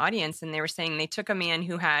people in the audience, and they were saying they took a man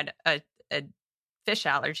who had a fish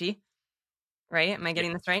allergy, right? Am I Yep.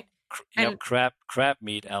 getting this right? Yep. And Crab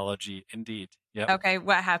meat allergy, indeed. Yep. okay,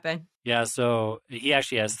 what happened? Yeah, so he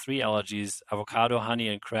actually has three allergies: avocado, honey,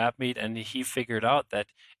 and crab meat. And he figured out that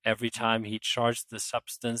every time he charged the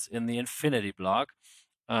substance in the infinity block,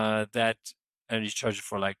 that, and he charged it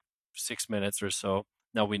for like 6 minutes or so.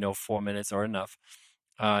 Now we know 4 minutes are enough.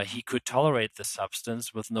 He could tolerate the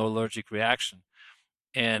substance with no allergic reaction.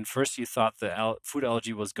 And first he thought the food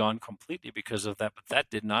allergy was gone completely because of that, but that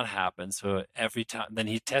did not happen. So every time, then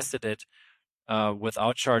he tested it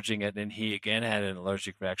without charging it, and he again had an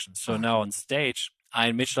allergic reaction. So Oh, now on stage, I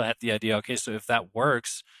and Mitchell had the idea, okay, so if that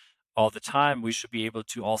works all the time, we should be able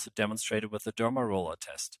to also demonstrate it with the derma roller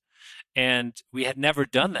test. And we had never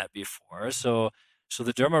done that before. So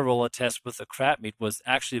the derma roller test with the crab meat was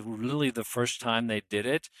actually really the first time they did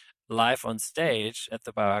it live on stage at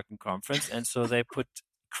the biohacking conference. And so they put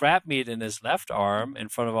crab meat in his left arm in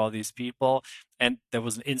front of all these people, and there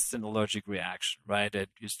was an instant allergic reaction, right? That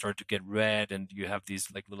you start to get red and you have these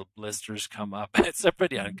like little blisters come up. It's a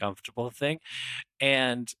pretty uncomfortable thing.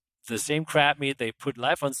 And the same crab meat they put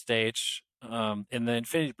live on stage in the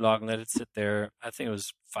infinity block and let it sit there. I think it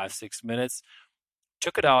was 5-6 minutes.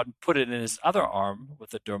 Took it out and put it in his other arm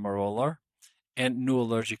with a derma roller, and no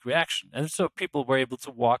allergic reaction. And so people were able to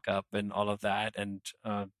walk up and all of that. And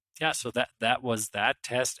yeah, so that was that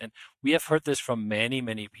test. And we have heard this from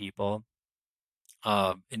many people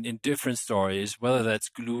in different stories, whether that's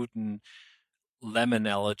gluten, lemon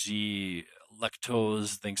allergy,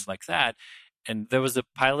 lactose, things like that. And there was a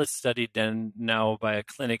pilot study done now by a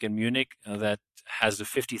clinic in Munich that has a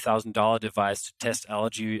 $50,000 device to test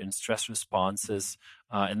allergy and stress responses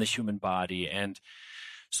in the human body. And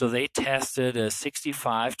so they tested a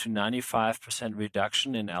 65 to 95%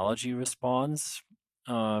 reduction in allergy response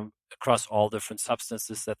across all different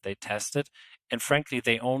substances that they tested. And frankly,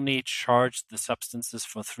 they only charged the substances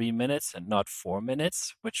for 3 minutes and not 4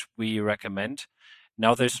 minutes, which we recommend.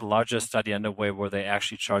 Now there's a larger study underway where they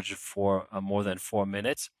actually charge it for more than 4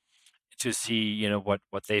 minutes to see, what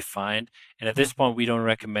they find. And at this point, we don't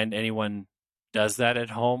recommend anyone does that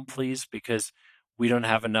at home, please, because we don't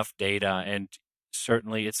have enough data. And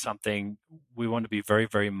certainly it's something we want to be very,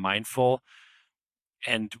 very mindful.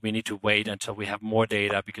 And we need to wait until we have more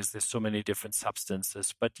data because there's so many different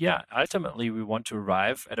substances. But yeah, ultimately, we want to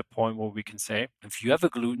arrive at a point where we can say, if you have a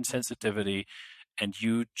gluten sensitivity and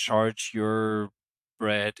you charge your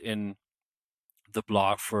bread in the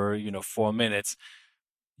block for 4 minutes,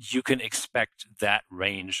 you can expect that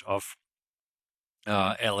range of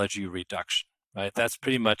allergy reduction, right? That's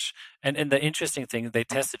pretty much. And the interesting thing, they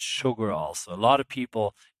tested sugar also. A lot of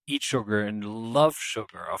people eat sugar and love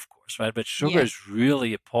sugar, of course, right? But sugar yeah, is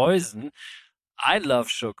really a poison. I love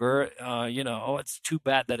sugar. It's too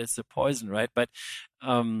bad that it's a poison, right? But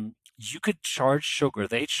you could charge sugar.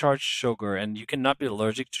 They charge sugar, and you cannot be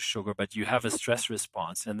allergic to sugar, but you have a stress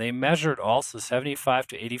response. And they measured also 75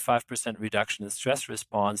 to 85% reduction in stress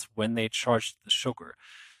response when they charged the sugar.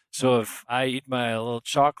 So if I eat my little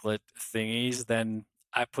chocolate thingies, then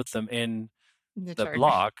I put them in the the charger.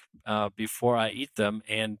 block before I eat them,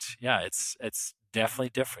 and yeah, it's definitely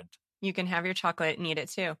different. You can have your chocolate and eat it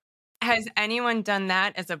too. Has anyone done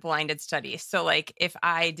that as a blinded study? So, like, if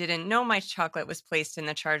I didn't know my chocolate was placed in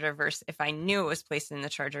the charger versus if I knew it was placed in the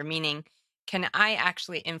charger, meaning, can I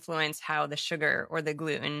actually influence how the sugar or the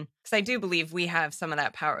gluten? Because I do believe we have some of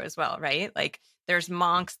that power as well, right? Like, there's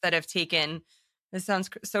monks that have taken, this sounds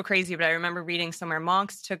so crazy, but I remember reading somewhere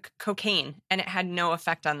monks took cocaine and it had no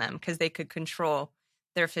effect on them because they could control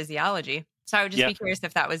their physiology. So I would just Yeah. be curious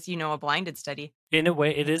if that was, a blinded study. In a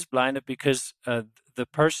way, it is blinded because the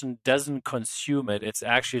person doesn't consume it. It's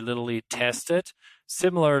actually literally tested.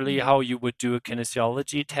 Similarly, Mm. how you would do a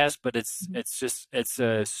kinesiology test, but Mhm.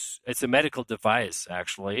 it's a medical device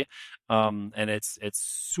actually, and it's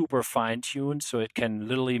super fine tuned, so it can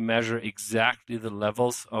literally measure exactly the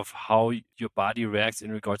levels of how your body reacts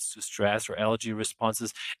in regards to stress or allergy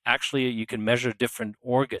responses. Actually, you can measure different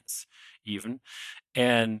organs even,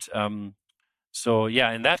 and so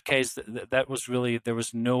yeah, in that case, that was really there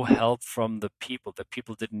was no help from the people. The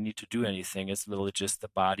people didn't need to do anything. It's literally just the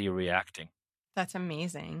body reacting. That's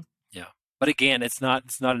amazing. Yeah, but again, it's not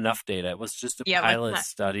enough data. It was just a Yeah, pilot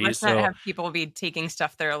study. let's not So have people be taking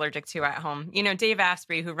stuff they're allergic to at home. Dave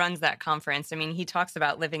Asprey, who runs that conference, I mean, he talks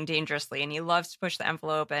about living dangerously and he loves to push the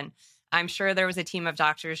envelope. And I'm sure there was a team of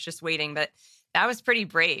doctors just waiting, but that was pretty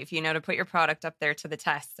brave, to put your product up there to the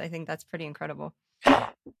test. I think that's pretty incredible.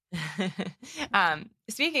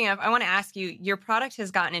 Speaking of, I want to ask you, your product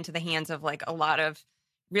has gotten into the hands of like a lot of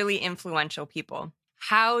really influential people.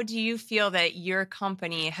 How do you feel that your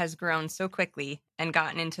company has grown so quickly and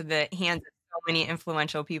gotten into the hands of so many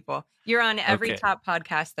influential people? You're on every okay, top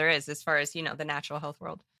podcast there is as far as, the natural health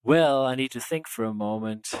world. well, I need to think for a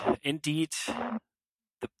moment. Indeed,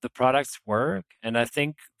 the products work, and I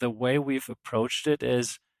think the way we've approached it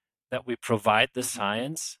is that we provide the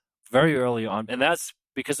science very early on, and that's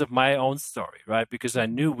because of my own story, right? Because I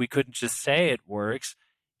Mhm. knew we couldn't just say it works.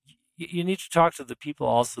 You need to talk to the people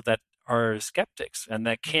also that are skeptics and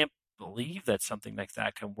that can't believe that something like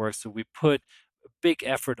that can work. So we put a big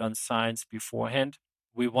effort on science beforehand.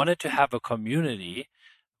 We wanted to have a community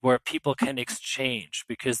where people can exchange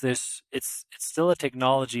because it's still a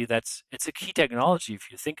technology it's a key technology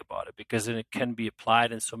if you think about it, because it can be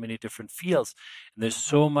applied in so many different fields, and there's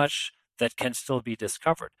so much that can still be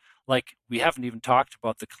discovered. Like, we haven't even talked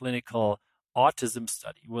about the clinical autism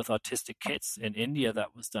study with autistic kids in India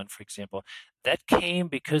that was done, for example. That came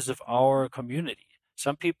because of our community.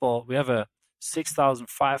 Some people, we have a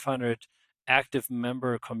 6,500 active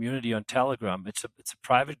member community on Telegram. It's a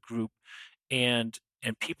private group, and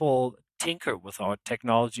people tinker with our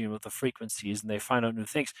technology and with the frequencies, and they find out new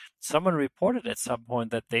things. Someone reported at some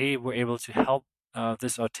point that they were able to help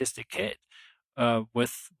this autistic kid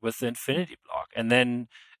with the Infinity Block, and then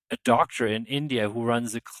a doctor in India who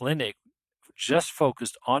runs a clinic just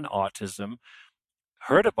focused on autism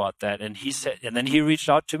heard about that, and he said, and then he reached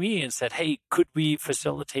out to me and said, "Hey, could we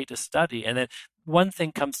facilitate a study?" And then one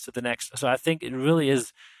thing comes to the next. So I think it really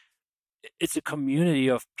is, it's a community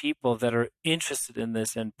of people that are interested in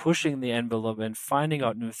this and pushing the envelope and finding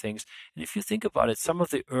out new things. And if you think about it, some of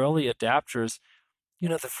the early adapters,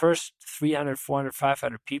 the first 300, 400,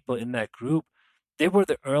 500 people in that group, they were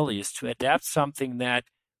the earliest to adapt something that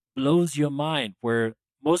blows your mind, where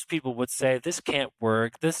most people would say, this can't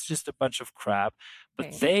work, this is just a bunch of crap. But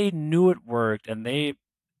Right. they knew it worked and they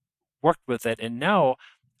worked with it. And now,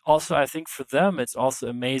 also, I think for them, it's also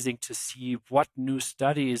amazing to see what new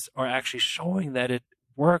studies are actually showing that it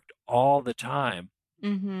worked all the time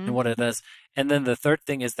and Mm-hmm. what it does. And then the third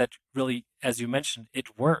thing is that really, as you mentioned,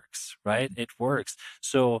 it works, right? It works.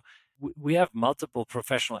 So we have multiple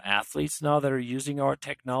professional athletes now that are using our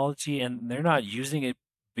technology, and they're not using it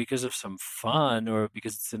because of some fun or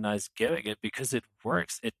because it's a nice gimmick. Because it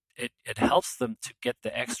works. It helps them to get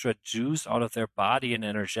the extra juice out of their body and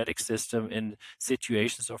energetic system in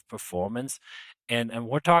situations of performance. And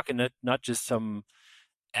we're talking not just some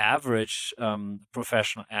average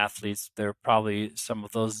professional athletes. There are probably some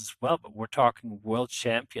of those as well, but we're talking world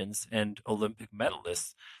champions and Olympic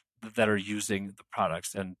medalists that are using the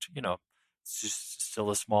products. And, it's just still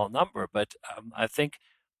a small number, but I think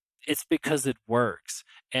it's because it works.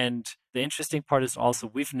 And the interesting part is also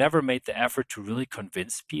we've never made the effort to really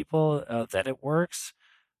convince people that it works,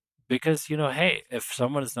 because, hey, if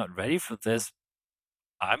someone is not ready for this,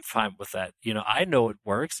 I'm fine with that. I know it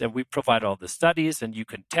works, and we provide all the studies, and you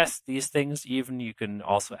can test these things. Even you can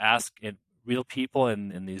also ask real people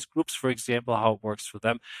in these groups, for example, how it works for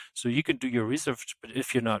them. So you can do your research, but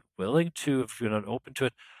if you're not willing to, if you're not open to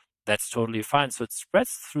it, that's totally fine. So it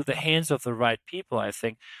spreads through the hands of the right people, I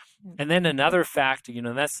think. And then another factor,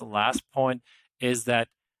 that's the last point, is that,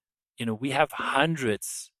 we have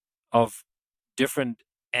hundreds of different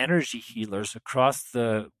energy healers across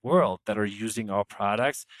the world that are using our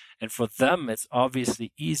products. And for them, it's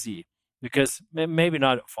obviously easy because maybe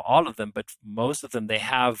not for all of them, but most of them, they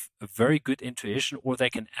have a very good intuition, or they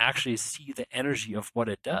can actually see the energy of what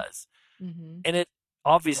it does. Mm-hmm. And it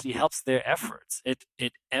obviously helps their efforts.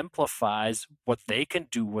 It amplifies what they can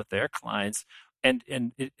do with their clients and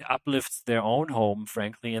it uplifts their own home,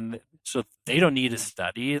 frankly. And so they don't need a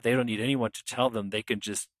study. They don't need anyone to tell them. They can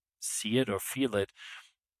just see it or feel it.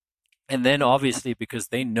 And then obviously, because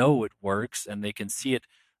they know it works and they can see it,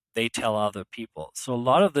 they tell other people. So a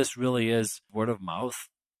lot of this really is word of mouth.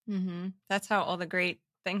 That's how all the great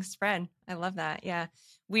things spread. I love that. Yeah.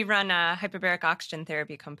 We run a hyperbaric oxygen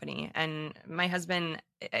therapy company, and my husband,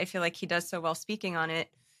 I feel like he does so well speaking on it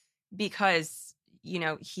because,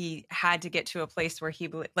 he had to get to a place where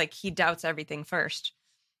he doubts everything first,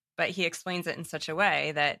 but he explains it in such a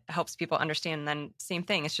way that helps people understand. And then same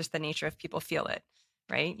thing, it's just the nature of people feel it,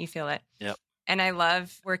 right? You feel it. Yep. And I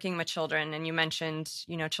love working with children. And you mentioned,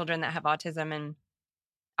 children that have autism, and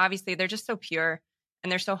obviously they're just so pure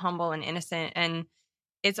and they're so humble and innocent. And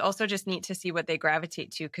it's also just neat to see what they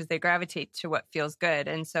gravitate to, because they gravitate to what feels good.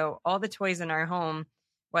 And so all the toys in our home,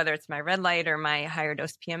 whether it's my red light or my higher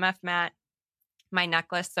dose PMF mat, my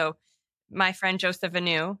necklace. So my friend Joseph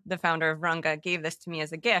Anu, the founder of Runga, gave this to me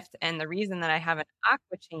as a gift. And the reason that I have an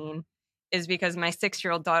aqua chain is because my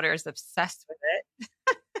 6-year-old daughter is obsessed with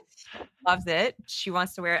it, loves it. She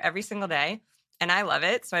wants to wear it every single day. And I love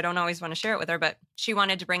it. So I don't always want to share it with her, but she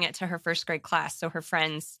wanted to bring it to her first grade class so her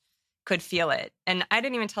friends could feel it. And I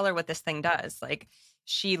didn't even tell her what this thing does. Like,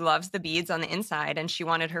 she loves the beads on the inside and she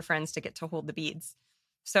wanted her friends to get to hold the beads.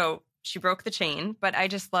 So she broke the chain, but I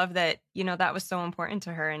just love that, that was so important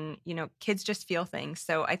to her. And, kids just feel things.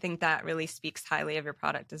 So I think that really speaks highly of your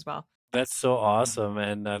product as well. That's so awesome.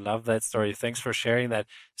 And I love that story. Thanks for sharing that.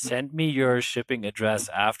 Send me your shipping address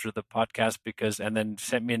after the podcast and then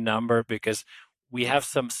send me a number, because we have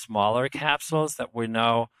some smaller capsules that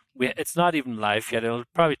it's not even live yet. It'll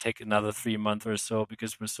probably take another 3 months or so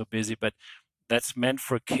because we're so busy, but that's meant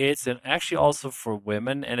for kids and actually also for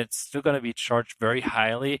women. And it's still going to be charged very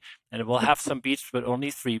highly, and it will have some beads, but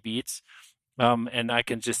only 3 beads. And I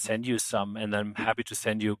can just send you some, and I'm happy to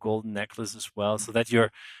send you a golden necklace as well, so that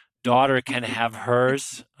your daughter can have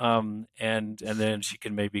hers, and then she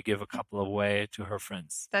can maybe give a couple away to her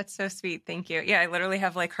friends. That's so sweet. Thank you. Yeah, I literally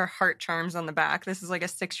have like her heart charms on the back. This is like a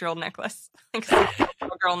 6-year-old necklace, like a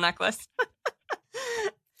 6-year-old girl necklace.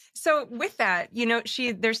 So with that,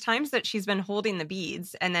 there's times that she's been holding the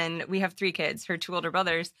beads, and then we have 3 kids, her 2 older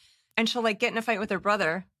brothers, and she'll like get in a fight with her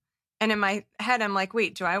brother. And in my head, I'm like,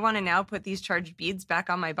 wait, do I want to now put these charged beads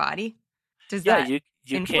back on my body? Does Yeah, that you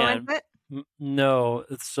influence can. it? No,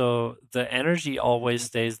 so the energy always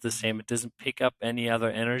stays the same. It doesn't pick up any other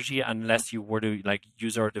energy unless you were to like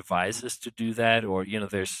use our devices to do that, or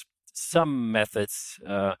there's some methods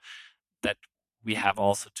that we have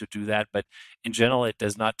also to do that. But in general, it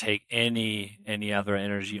does not take any other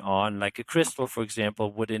energy on. Like a crystal, for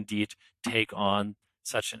example, would indeed take on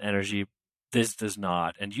such an energy. This does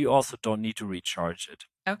not, and you also don't need to recharge it.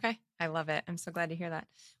 Okay. I love it. I'm so glad to hear that.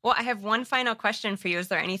 Well, I have one final question for you. Is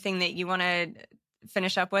there anything that you want to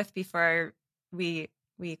finish up with before we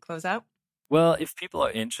close out? Well, if people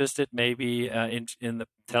are interested, maybe in the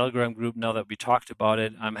Telegram group, now that we talked about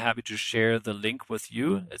it, I'm happy to share the link with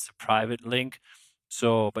you. It's a private link,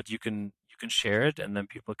 so but you can share it, and then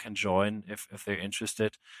people can join if they're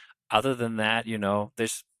interested. Other than that,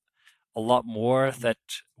 there's a lot more that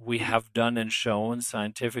we have done and shown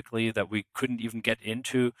scientifically that we couldn't even get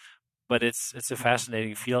into, but it's a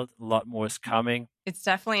fascinating field. A lot more is coming. It's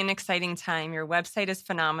definitely an exciting time. Your website is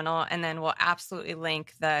phenomenal. And then we'll absolutely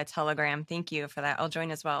link the Telegram. Thank you for that. I'll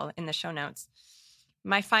join as well in the show notes.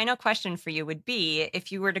 My final question for you would be,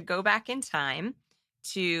 if you were to go back in time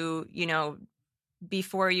to,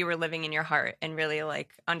 before you were living in your heart and really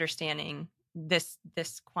like understanding this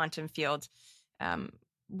quantum field,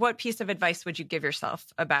 what piece of advice would you give yourself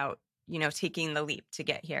about, taking the leap to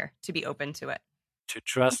get here, to be open to it? To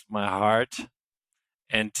trust my heart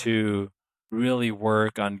and to really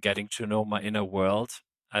work on getting to know my inner world.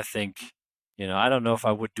 I think, I don't know if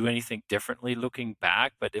I would do anything differently looking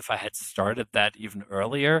back, but if I had started that even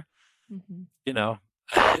earlier, it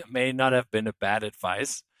may not have been a bad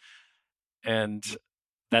advice. And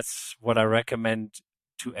that's what I recommend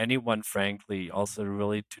to anyone, frankly, also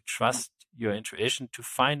really to trust your intuition, to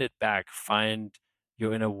find it back, find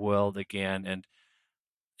your inner world again.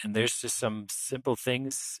 And there's just some simple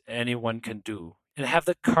things anyone can do and have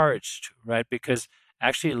the courage to, right? Because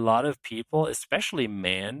actually a lot of people, especially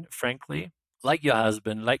men, frankly, like your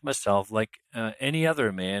husband, like myself, like any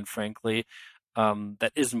other man, frankly,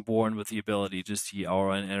 that isn't born with the ability to see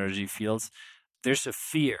aura and energy fields, there's a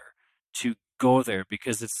fear to go there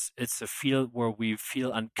because it's a field where we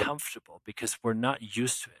feel uncomfortable because we're not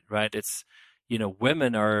used to it, right? It's,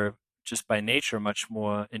 women are just by nature much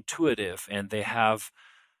more intuitive, and they have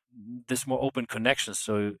this more open connection.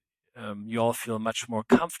 So you all feel much more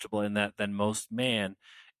comfortable in that than most men.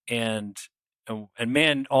 And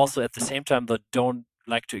men also at the same time though don't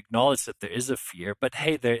like to acknowledge that there is a fear, but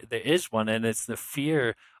hey, there is one, and it's the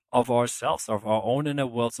fear of ourselves, of our own inner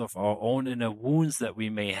worlds, of our own inner wounds that we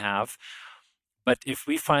may have. But if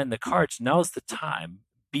we find the courage, now's the time.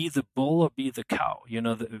 Be the bull or be the cow.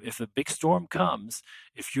 If a big storm comes,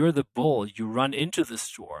 if you're the bull, you run into the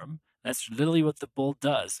storm. That's literally what the bull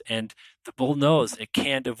does. And the bull knows it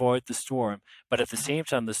can't avoid the storm. But at the same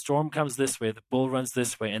time, the storm comes this way, the bull runs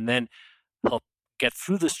this way, and then he'll get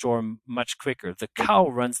through the storm much quicker. The cow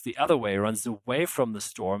runs the other way, runs away from the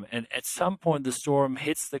storm. And at some point, the storm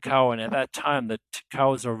hits the cow. And at that time, the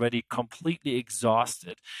cow is already completely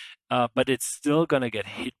exhausted. But it's still going to get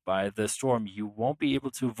hit by the storm. You won't be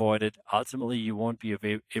able to avoid it. Ultimately, you won't be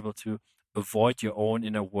able to avoid your own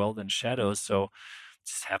inner world and shadows. So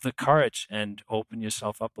just have the courage and open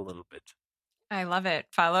yourself up a little bit. I love it.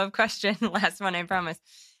 Follow-up question. Last one, I promise.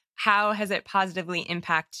 How has it positively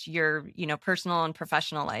impacted your, personal and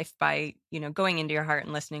professional life by, going into your heart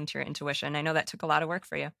and listening to your intuition? I know that took a lot of work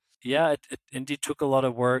for you. Yeah, it indeed took a lot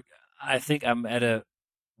of work. I think I'm at a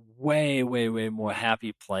way, way, way more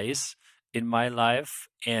happy place in my life,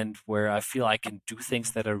 and where I feel I can do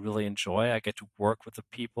things that I really enjoy. I get to work with the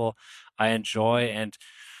people I enjoy, and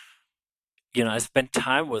I spend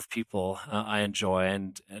time with people I enjoy,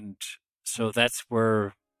 and so that's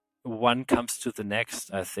where one comes to the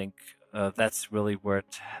next. I think that's really where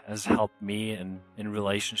it has helped me in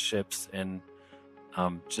relationships and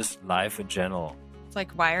just life in general. It's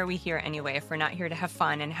like, why are we here anyway if we're not here to have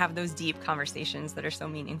fun and have those deep conversations that are so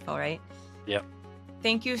meaningful, right? Yep.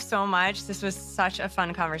 Thank you so much. This was such a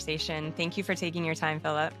fun conversation. Thank you for taking your time,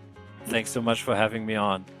 Philip. Thanks so much for having me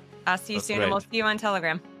on. I'll see you soon, great. And we'll see you on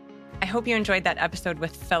Telegram. I hope you enjoyed that episode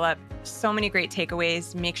with Philip. So many great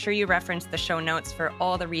takeaways. Make sure you reference the show notes for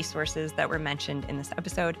all the resources that were mentioned in this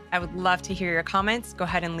episode. I would love to hear your comments. Go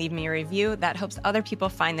ahead and leave me a review. That helps other people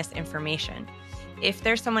find this information. If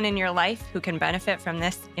there's someone in your life who can benefit from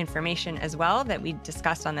this information as well that we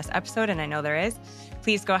discussed on this episode, and I know there is,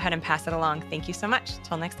 please go ahead and pass it along. Thank you so much.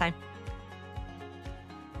 Till next time.